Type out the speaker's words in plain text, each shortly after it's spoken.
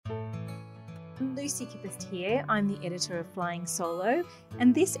Lucy Kippist here. I'm the editor of Flying Solo,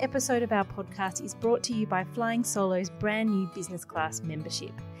 and this episode of our podcast is brought to you by Flying Solo's brand new business class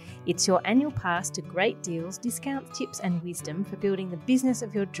membership. It's your annual pass to great deals, discounts, tips and wisdom for building the business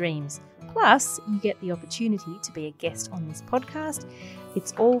of your dreams. Plus, you get the opportunity to be a guest on this podcast.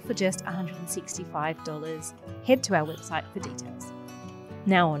 It's all for just $165. Head to our website for details.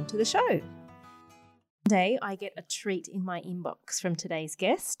 Now on to the show. Today, I get a treat in my inbox from today's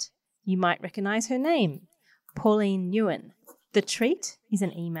guest. You might recognise her name, Pauline Ngyuen. The treat is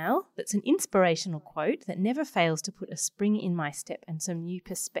an email that's an inspirational quote that never fails to put a spring in my step and some new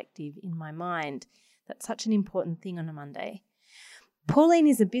perspective in my mind. That's such an important thing on a Monday. Pauline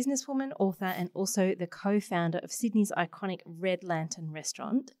is a businesswoman, author, and also the co-founder of Sydney's iconic Red Lantern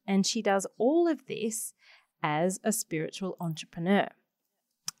restaurant, and she does all of this as a spiritual entrepreneur.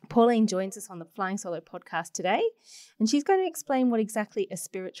 Pauline joins us on the Flying Solo podcast today, and she's going to explain what exactly a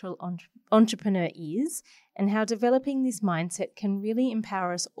spiritual entrepreneur is and how developing this mindset can really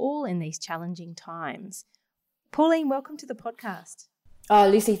empower us all in these challenging times. Pauline, welcome to the podcast. Oh,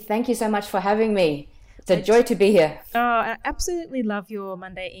 Lucy, thank you so much for having me. It's a joy to be here. Oh, I absolutely love your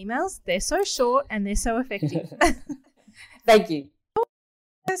Monday emails. They're so short and they're so effective. Thank you. Your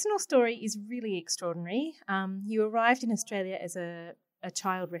personal story is really extraordinary. You arrived in Australia as a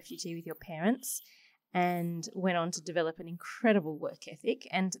child refugee with your parents and went on to develop an incredible work ethic.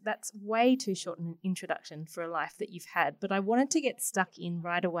 And that's way too short an introduction for a life that you've had. But I wanted to get stuck in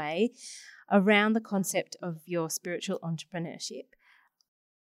right away around the concept of your spiritual entrepreneurship.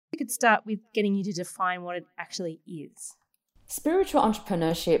 We could start with getting you to define what it actually is. Spiritual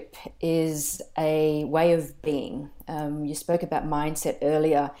entrepreneurship is a way of being. You spoke about mindset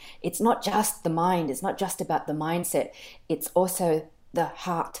earlier. It's not just the mind. It's not just about the mindset. It's also the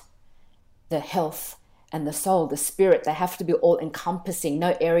heart, the health, and the soul, the spirit. They have to be all encompassing.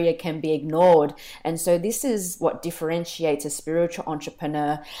 No area can be ignored. And so this is what differentiates a spiritual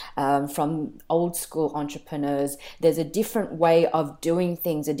entrepreneur from old school entrepreneurs. There's a different way of doing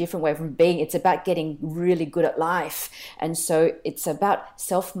things, a different way from being. It's about getting really good at life. And so it's about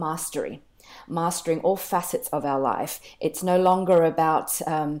self-mastery. Mastering all facets of our life. It's no longer about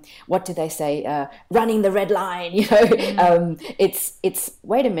what do they say, running the red line. It's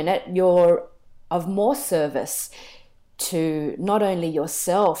wait a minute, you're of more service to not only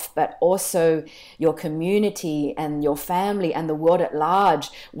yourself but also your community and your family and the world at large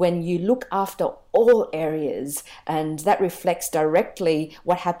when you look after all areas, and that reflects directly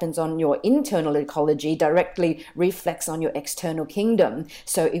what happens on your internal ecology, directly reflects on your external kingdom.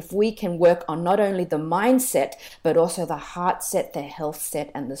 So if we can work on not only the mindset but also the heart set, the health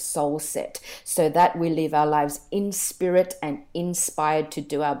set and the soul set, so that we live our lives in spirit and inspired to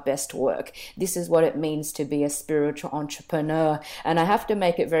do our best work. This is what it means to be a spiritual entrepreneur. And I have to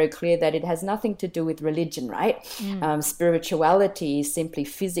make it very clear that it has nothing to do with religion, right? Spirituality is simply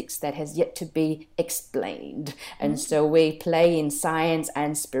physics that has yet to be explained. And so we play in science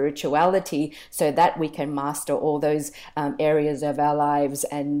and spirituality so that we can master all those areas of our lives.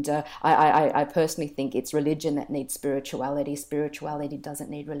 And I personally think it's religion that needs spirituality. Spirituality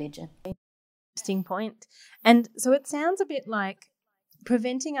doesn't need religion. Interesting point. And so it sounds a bit like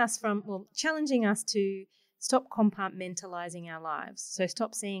challenging us to stop compartmentalizing our lives. So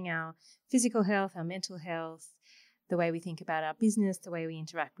stop seeing our physical health, our mental health, the way we think about our business, the way we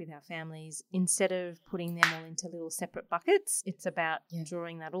interact with our families, instead of putting them all into little separate buckets. It's about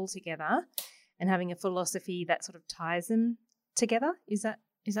drawing that all together and having a philosophy that sort of ties them together. Is that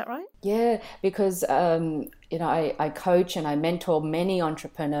right? Yeah, because I coach and I mentor many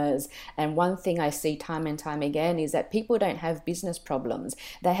entrepreneurs, and one thing I see time and time again is that people don't have business problems.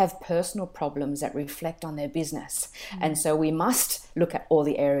 They have personal problems that reflect on their business. And so we must look at all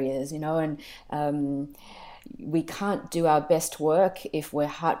the areas, and we can't do our best work if we're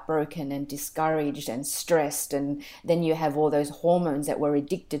heartbroken and discouraged and stressed, and then you have all those hormones that we're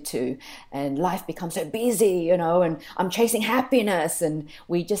addicted to, and life becomes so busy, and I'm chasing happiness, and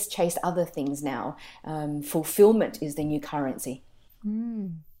we just chase other things now. Fulfillment is the new currency.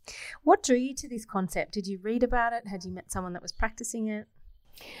 What drew you to this concept? Did you read about it? Had you met someone that was practicing it?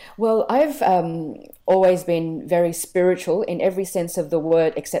 Well, I've always been very spiritual in every sense of the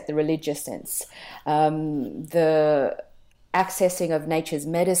word except the religious sense. The accessing of nature's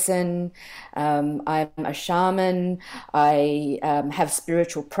medicine. I'm a shaman. I have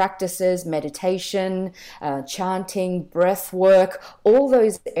spiritual practices, meditation, chanting, breath work, all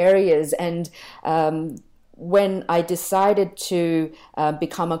those areas. And when I decided to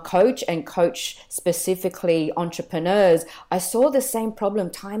become a coach and coach specifically entrepreneurs, I saw the same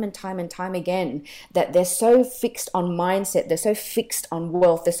problem time and time and time again, that they're so fixed on mindset, they're so fixed on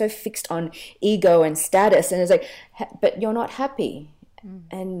wealth, they're so fixed on ego and status. And it's like, but you're not happy.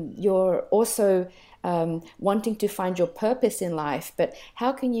 And you're also wanting to find your purpose in life. But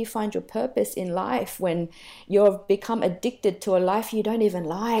how can you find your purpose in life when you've become addicted to a life you don't even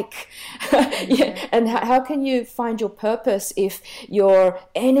like? Yeah. And how can you find your purpose if your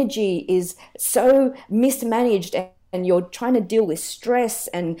energy is so mismanaged and you're trying to deal with stress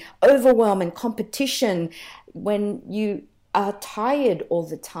and overwhelm and competition when you are tired all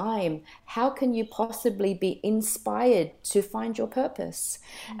the time? How can you possibly be inspired to find your purpose?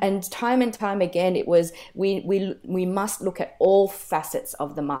 And time again, it was we must look at all facets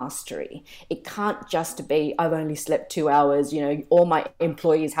of the mastery. It can't just be, I've only slept 2 hours, all my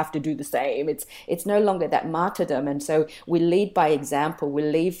employees have to do the same. It's no longer that martyrdom. And so we lead by example. We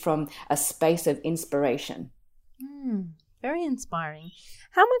lead from a space of inspiration. Very inspiring.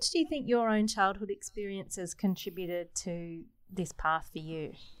 How much do you think your own childhood experiences contributed to this path for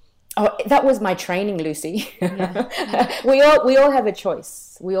you? Oh, that was my training, Lucy. Yeah. We all have a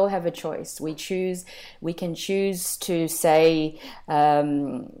choice. We all have a choice. We can choose to say,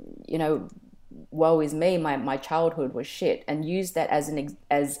 woe is me, my childhood was shit, and use that as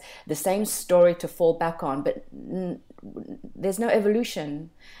the same story to fall back on. But there's no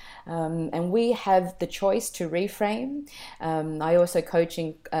evolution. And we have the choice to reframe. I also coach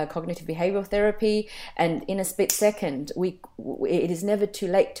in cognitive behavioral therapy, and in a split second, it is never too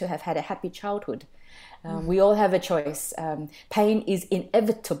late to have had a happy childhood. We all have a choice. Pain is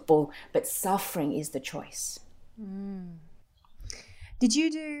inevitable, but suffering is the choice. Did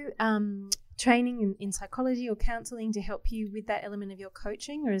you do training in psychology or counselling to help you with that element of your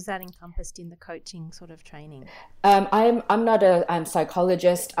coaching, or is that encompassed in the coaching sort of training? I'm not a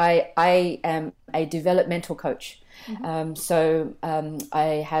psychologist. I am a developmental coach. I'm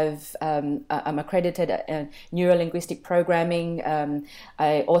accredited at neuro-linguistic programming.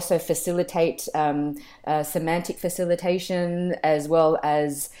 I also facilitate semantic facilitation, as well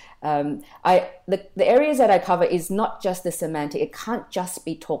as the areas that I cover is not just the semantic. It can't just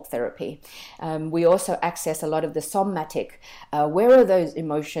be talk therapy. We also access a lot of the somatic. Where are those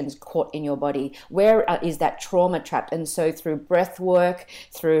emotions caught in your body? Where is that trauma trapped? And so through breath work,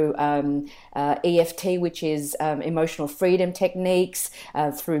 through EFT, which is emotional freedom techniques,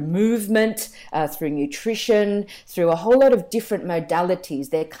 through movement, through nutrition, through a whole lot of different modalities.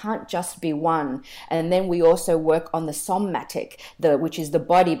 There can't just be one. And then we also work on the somatic, which is the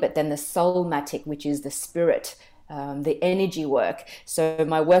body, but then the soulmatic, which is the spirit, the energy work. So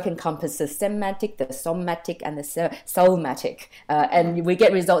my work encompasses the semantic, the somatic, and the soulmatic. And we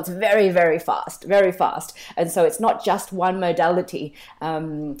get results very, very fast, very fast. And so it's not just one modality.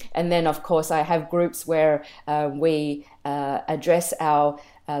 And then, of course, I have groups where we address our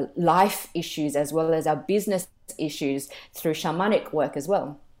life issues as well as our business issues through shamanic work as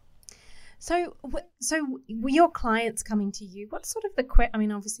well. So were your clients coming to you? What sort of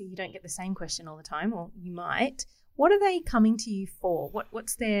obviously you don't get the same question all the time, or you might. What are they coming to you for? What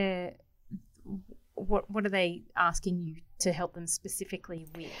are they asking you to help them specifically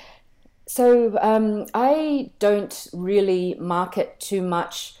with? So I don't really market too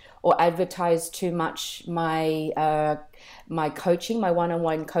much or advertise too much my coaching, my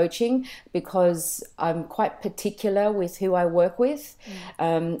one-on-one coaching, because I'm quite particular with who I work with.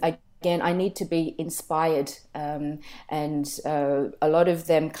 Again, I need to be inspired, and a lot of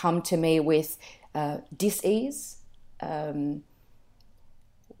them come to me with dis-ease.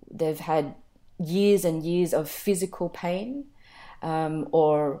 They've had years and years of physical pain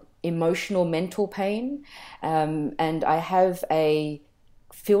or emotional, mental pain, and I have a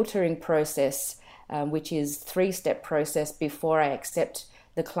filtering process, which is 3-step process before I accept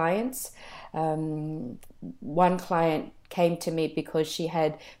the clients. One client came to me because she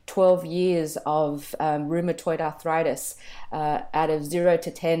had 12 years of rheumatoid arthritis. Out of 0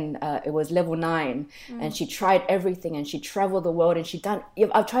 to 10, it was level 9. And she tried everything, and she traveled the world, and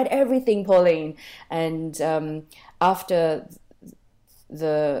I've tried everything, Pauline. And after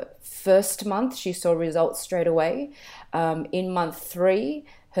the first month, she saw results straight away. In month 3,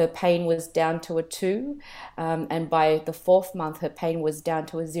 her pain was down to a 2. And by the 4th month, her pain was down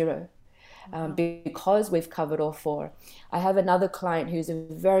to a 0. Because we've covered all 4. I have another client who's a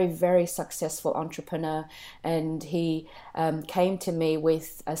very, very successful entrepreneur, and he came to me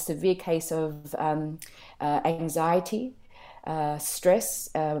with a severe case of anxiety, stress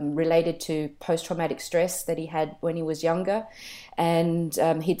related to post-traumatic stress that he had when he was younger. And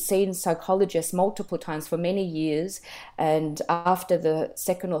he'd seen psychologists multiple times for many years. And after the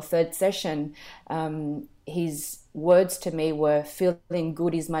second or third session, his words to me were, "Feeling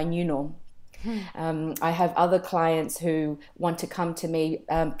good is my new norm." I have other clients who want to come to me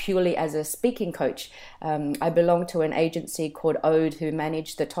purely as a speaking coach. I belong to an agency called Ode, who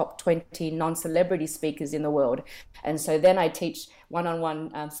manage the top 20 non-celebrity speakers in the world. And so then I teach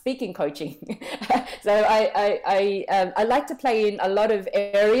one-on-one speaking coaching. So I like to play in a lot of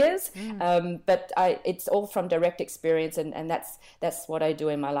areas, but it's all from direct experience, and that's what I do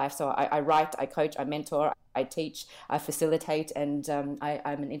in my life. So I write, I coach, I mentor, I teach, I facilitate, and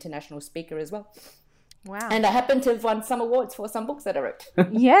I'm an international speaker as well. Wow! And I happen to have won some awards for some books that I wrote.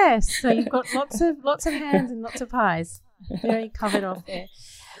 Yes, so you've got lots of hands and lots of pies. Very covered off there.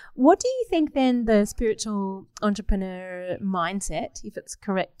 What do you think then the spiritual entrepreneur mindset, if it's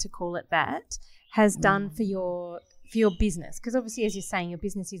correct to call it that, has done for your business? Because obviously, as you're saying, your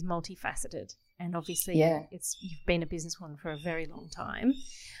business is multifaceted, and obviously, you've been a businesswoman for a very long time.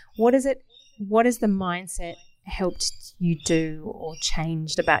 What has the mindset helped you do or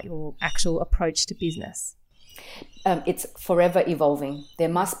changed about your actual approach to business? It's forever evolving. There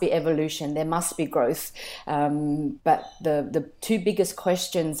must be evolution. There must be growth. But the two biggest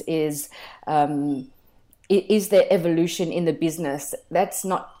questions is there evolution in the business? That's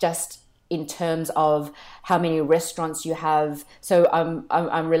not just in terms of how many restaurants you have. So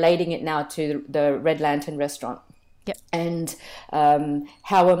I'm relating it now to the Red Lantern restaurant. Yep. And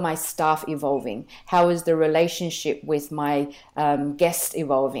how are my staff evolving? How is the relationship with my guests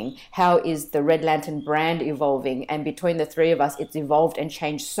evolving? How is the Red Lantern brand evolving? And between the three of us, it's evolved and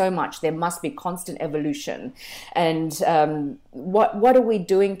changed so much. There must be constant evolution. And what are we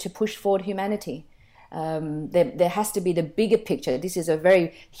doing to push forward humanity? There has to be the bigger picture. This is a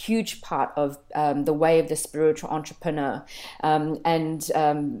very huge part of the way of the spiritual entrepreneur.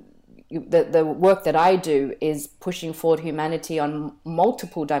 The work that I do is pushing forward humanity on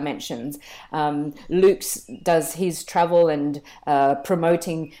multiple dimensions. Luke does his travel and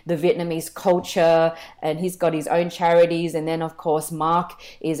promoting the Vietnamese culture, and he's got his own charities. And then, of course, Mark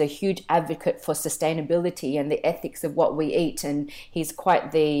is a huge advocate for sustainability and the ethics of what we eat, and he's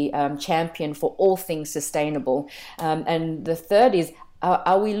quite the champion for all things sustainable. And the third is,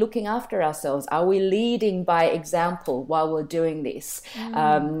 are we looking after ourselves? Are we leading by example while we're doing this?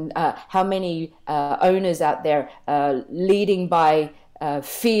 How many owners out there leading by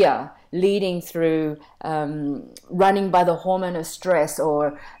fear, leading through running by the hormone of stress,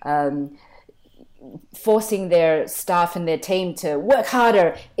 or forcing their staff and their team to work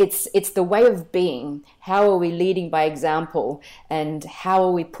harder? It's the way of being. How are we leading by example, and how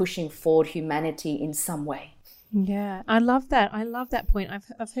are we pushing forward humanity in some way? Yeah, I love that. I love that point.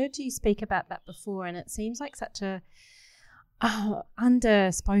 I've heard you speak about that before, and it seems like such a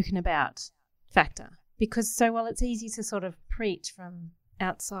underspoken about factor, because while it's easy to sort of preach from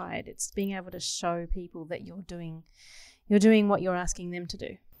outside, it's being able to show people that you're doing what you're asking them to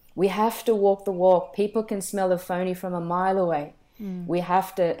do. We have to walk the walk. People can smell a phony from a mile away. We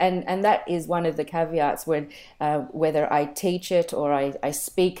have to, and that is one of the caveats when whether I teach it or I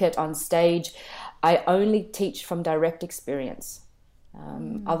speak it on stage. I only teach from direct experience.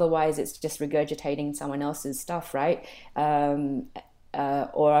 Otherwise, it's just regurgitating someone else's stuff, right?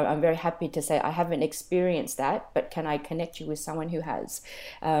 Or I'm very happy to say I haven't experienced that, but can I connect you with someone who has?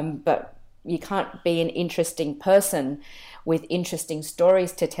 But you can't be an interesting person with interesting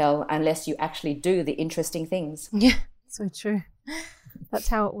stories to tell unless you actually do the interesting things. Yeah, so true. That's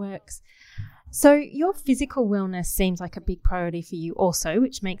how it works. So your physical wellness seems like a big priority for you also,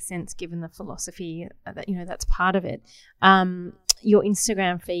 which makes sense given the philosophy that, that's part of it. Your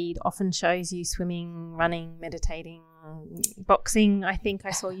Instagram feed often shows you swimming, running, meditating, boxing, I think I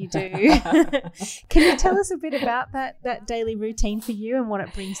saw you do. Can you tell us a bit about that daily routine for you and what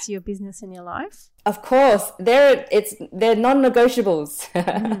it brings to your business and your life? Of course, they're non-negotiables,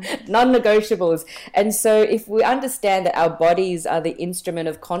 non-negotiables. And so if we understand that our bodies are the instrument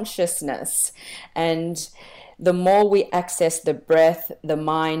of consciousness, and the more we access the breath, the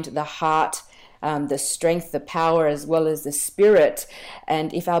mind, the heart, the strength, the power, as well as the spirit.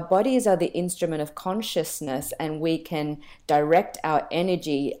 And if our bodies are the instrument of consciousness and we can direct our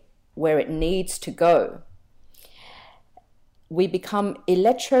energy where it needs to go, we become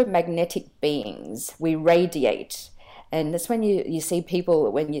electromagnetic beings. We radiate. And that's when you see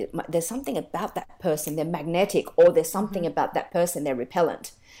people, there's something about that person, they're magnetic, or there's something about that person, they're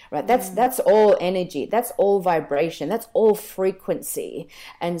repellent. Right, that's all energy, that's all vibration, that's all frequency.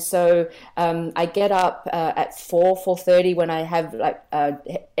 And so I get up at 4:30 when I have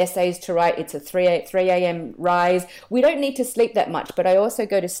essays to write. It's a 3 a.m. rise. We don't need to sleep that much, but I also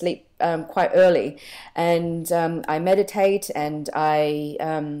go to sleep quite early, and I meditate, and I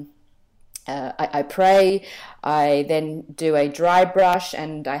pray. I then do a dry brush,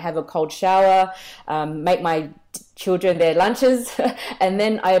 and I have a cold shower, make my children their lunches, and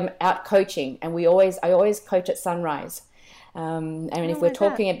then I'm out coaching. And I always coach at sunrise. And if we're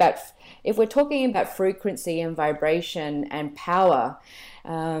talking about frequency and vibration and power,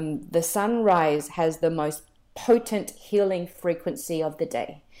 the sunrise has the most potent healing frequency of the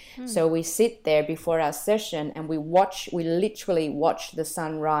day. So we sit there before our session and we literally watch the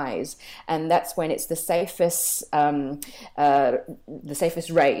sun rise, and that's when it's the safest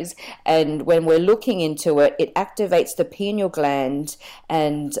rays. And when we're looking into it, it activates the pineal gland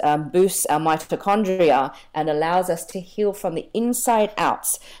and boosts our mitochondria and allows us to heal from the inside out.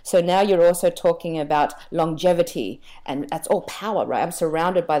 So now you're also talking about longevity, and that's all power, right? I'm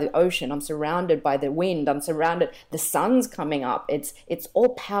surrounded by the ocean, I'm surrounded by the wind, the sun's coming up. It's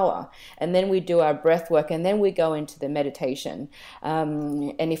all power. And then we do our breath work, and then we go into the meditation.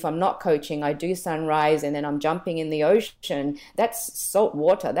 And if I'm not coaching, I do sunrise, and then I'm jumping in the ocean. That's salt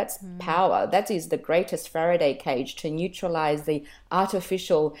water. That's power. That is the greatest Faraday cage to neutralize the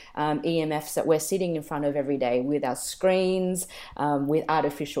artificial EMFs that we're sitting in front of every day with our screens, with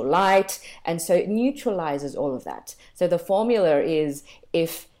artificial light. And so it neutralizes all of that. So the formula is,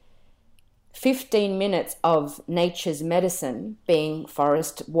 if 15 minutes of nature's medicine, being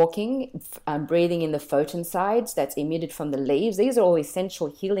forest walking, breathing in the photoncides that's emitted from the leaves. These are all essential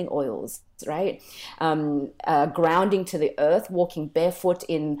healing oils, right? Grounding to the earth, walking barefoot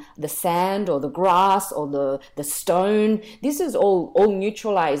in the sand or the grass or the stone. This is all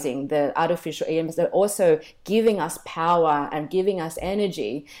neutralizing the artificial EMS. They're also giving us power and giving us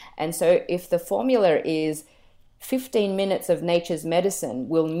energy. And so if the formula is 15 minutes of nature's medicine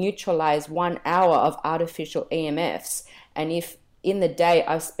will neutralize 1 hour of artificial EMFs. And if in the day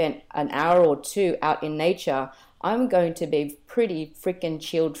I've spent an hour or two out in nature, I'm going to be pretty freaking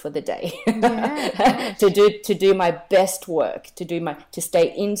chilled for the day. Yeah. to do my best work, to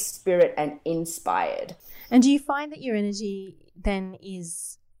stay in spirit and inspired. And do you find that your energy then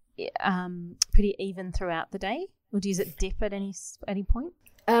is pretty even throughout the day, or does it dip at any point?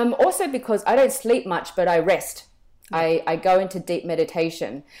 Also because I don't sleep much, but I rest. I go into deep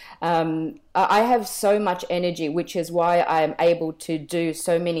meditation. I have so much energy, which is why I am able to do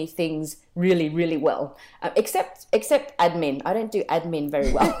so many things really, really well. Except admin. I don't do admin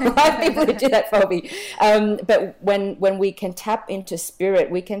very well. I have people who do that for me. But when we can tap into spirit,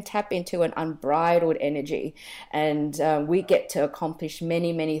 we can tap into an unbridled energy, and we get to accomplish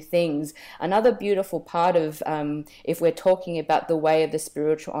many, many things. Another beautiful part of, if we're talking about the way of the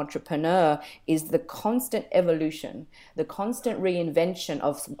spiritual entrepreneur, is the constant evolution, the constant reinvention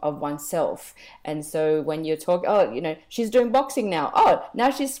of oneself. And so when you're talking, she's doing boxing now. Oh,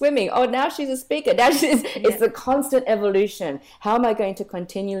 now she's swimming. Oh, now she's a speaker. Now it's the constant evolution. How am I going to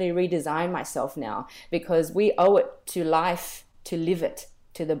continually redesign myself now? Because we owe it to life to live it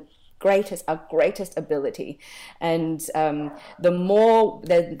to our greatest ability. And the more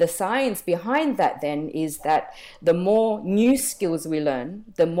the science behind that then is that the more new skills we learn,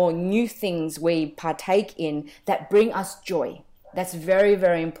 the more new things we partake in that bring us joy. That's very,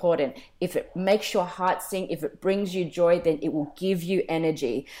 very important. If it makes your heart sing, if it brings you joy, then it will give you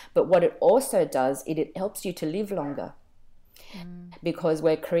energy. But what it also does, it helps you to live longer. Because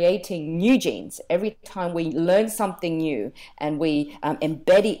we're creating new genes. Every time we learn something new and we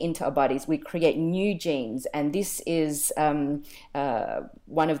embed it into our bodies, we create new genes. And this is one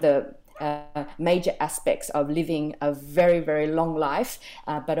of the major aspects of living a very, very long life,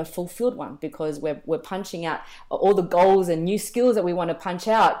 but a fulfilled one, because we're punching out all the goals and new skills that we want to punch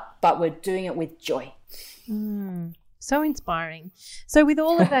out, but we're doing it with joy. So inspiring. So with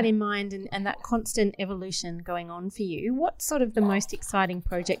all of that in mind and that constant evolution going on for you, what's sort of the most exciting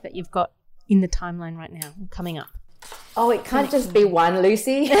project that you've got in the timeline right now coming up? Oh, it can't just be one,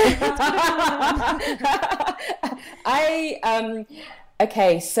 Lucy.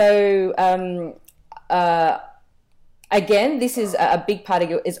 Okay, so again, this is a big part of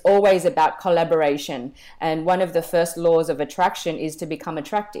it. It's always about collaboration. And one of the first laws of attraction is to become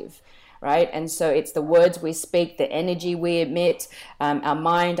attractive. right? And so it's the words we speak, the energy we emit, our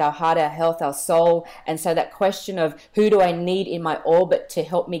mind, our heart, our health, our soul. And so that question of who do I need in my orbit to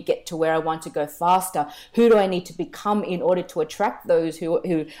help me get to where I want to go faster? Who do I need to become in order to attract those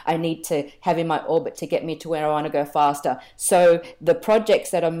who I need to have in my orbit to get me to where I want to go faster? So the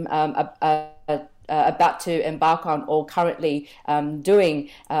projects that I'm about to embark on or currently doing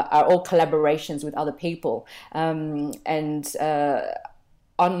are all collaborations with other people.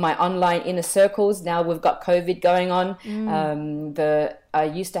 On my online inner circles, now we've got COVID going on. I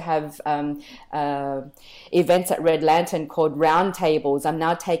used to have events at Red Lantern called round tables. I'm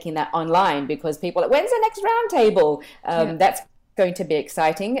now taking that online because people are like, when's the next round table? That's going to be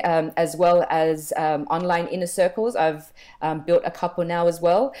exciting, as well as online inner circles. I've built a couple now as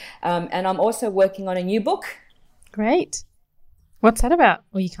well. And I'm also working on a new book. Great. What's that about?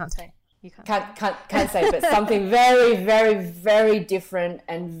 Well, you can't say. Can't say, but something very, very, very different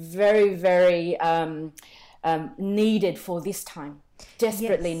and very, very needed for this time.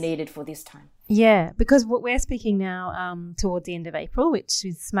 Desperately needed for this time. Yeah, because what we're speaking now towards the end of April, which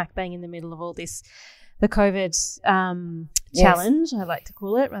is smack bang in the middle of all this, the COVID challenge, I like to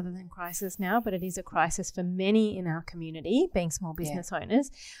call it, rather than crisis now, but it is a crisis for many in our community, being small business owners.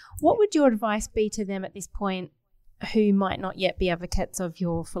 What would your advice be to them at this point who might not yet be advocates of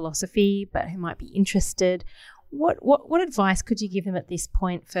your philosophy, but who might be interested? What advice could you give them at this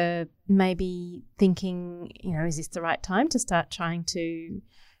point for maybe thinking, is this the right time to start trying to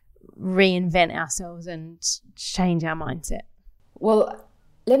reinvent ourselves and change our mindset? Well,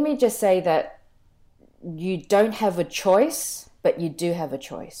 let me just say that you don't have a choice, but you do have a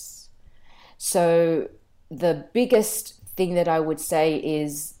choice. So the biggest thing that I would say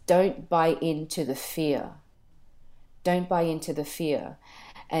is don't buy into the fear. Don't buy into the fear.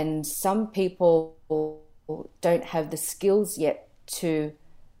 And some people don't have the skills yet to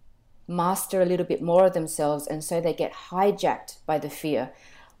master a little bit more of themselves, and so they get hijacked by the fear.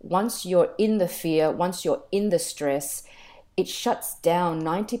 Once you're in the fear, once you're in the stress, it shuts down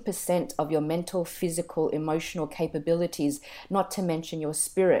 90% of your mental, physical, emotional capabilities, not to mention your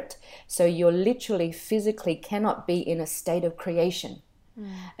spirit. So you're literally physically cannot be in a state of creation.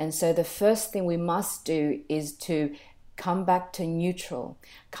 And so the first thing we must do is to come back to neutral,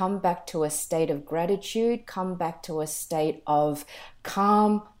 come back to a state of gratitude, come back to a state of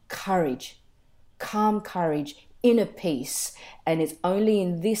calm courage, inner peace. And it's only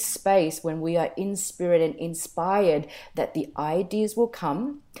in this space when we are in spirit and inspired that the ideas will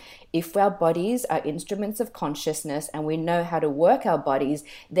come. If our bodies are instruments of consciousness and we know how to work our bodies,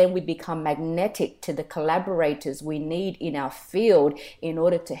 then we become magnetic to the collaborators we need in our field in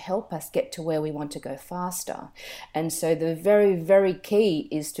order to help us get to where we want to go faster. And so the very, very key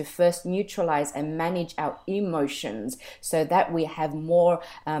is to first neutralize and manage our emotions so that we have more,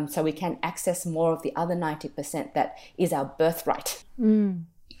 so we can access more of the other 90% that is our birthright. So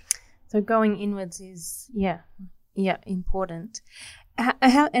going inwards is, important.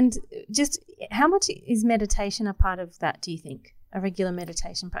 How much is meditation a part of that, do you think? A regular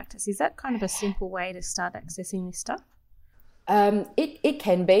meditation practice? Is that kind of a simple way to start accessing this stuff? It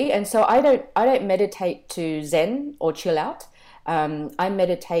can be. And so I don't meditate to zen or chill out. I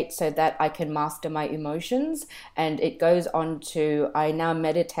meditate so that I can master my emotions, and it goes on to I now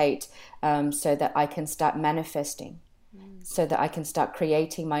meditate so that I can start manifesting. So that I can start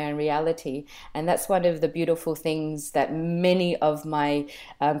creating my own reality. And that's one of the beautiful things that many of my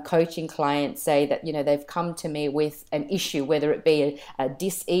coaching clients say, that they've come to me with an issue, whether it be a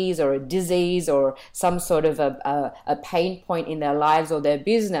dis-ease or a disease or some sort of a pain point in their lives or their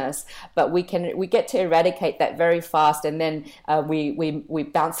business, but we get to eradicate that very fast, and then we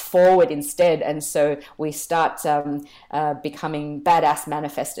bounce forward instead, and so we start becoming badass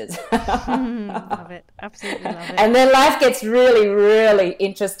manifestors. Love it, absolutely love it. And then life gets really, really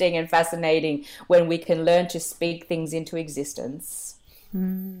interesting and fascinating when we can learn to speak things into existence.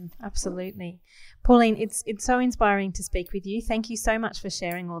 Absolutely. Pauline, it's so inspiring to speak with you. Thank you so much for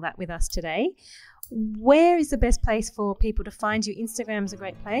sharing all that with us today. Where is the best place for people to find you? Instagram's a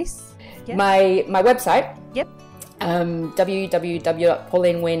great place. Yep. My website. Yep.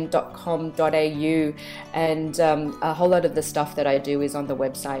 www.paulinenguen.com.au, and a whole lot of the stuff that I do is on the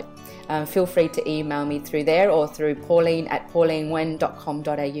website. Feel free to email me through there or through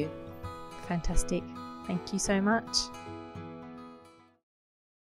pauline@paulinenguen.com.au. Fantastic. Thank you so much.